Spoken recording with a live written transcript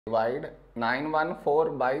Divide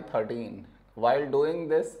 914 by 13. While doing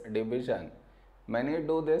this division, many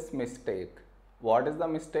do this mistake. What is the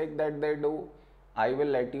mistake that they do? I will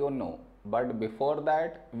let you know. But before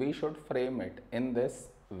that, we should frame it in this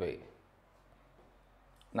way.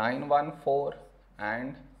 914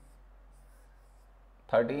 and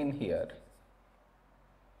 13 here.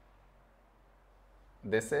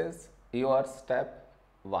 This is your step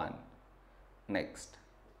 1. Next.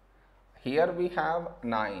 Here we have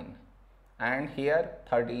 9 and here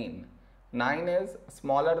 13. 9 is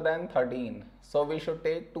smaller than 13. So we should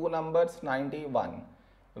take two numbers 91.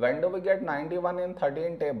 When do we get 91 in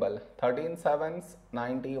 13 table? 13 sevens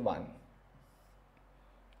 91.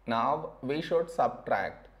 Now we should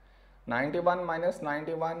subtract 91 minus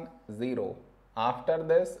 91 0. After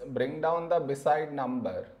this bring down the beside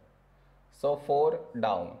number. So 4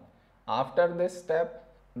 down. After this step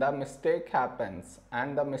the mistake happens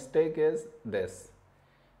and the mistake is this.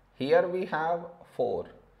 Here we have 4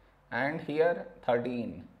 and here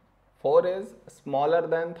 13. 4 is smaller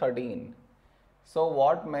than 13. So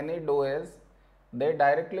what many do is they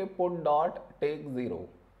directly put dot take 0,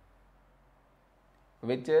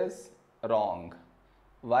 which is wrong.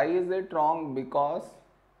 Why is it wrong? Because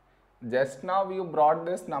just now you brought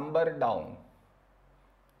this number down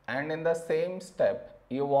and in the same step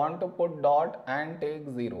you want to put dot and take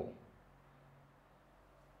 0,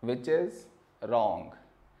 which is wrong.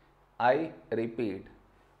 I repeat,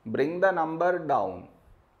 bring the number down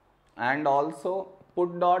and also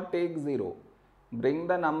put dot take 0. Bring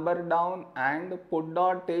the number down and put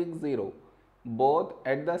dot take 0. Both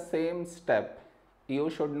at the same step you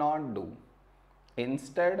should not do.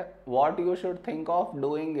 Instead, what you should think of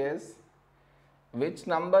doing is, which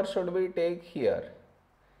number should we take here?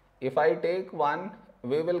 If I take 1,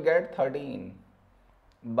 we will get 13,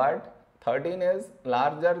 but 13 is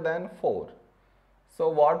larger than 4. So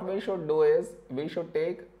what we should do is, we should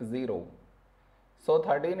take 0. So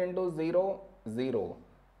 13 into 0, 0.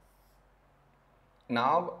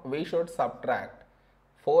 Now we should subtract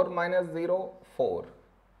 4 minus 0, 4.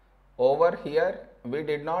 Over here we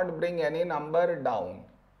did not bring any number down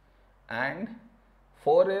and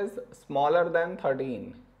 4 is smaller than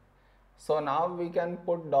 13. So now we can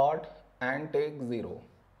put dot and take 0.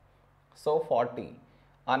 So 40.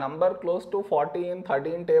 A number close to 40 in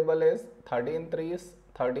 13 table is 13 3s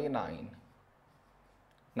 39.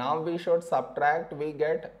 Now we should subtract, we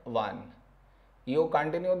get 1. You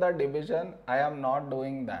continue the division, I am not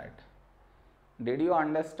doing that. Did you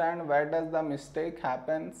understand where does the mistake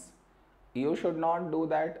happens? You should not do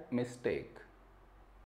that mistake.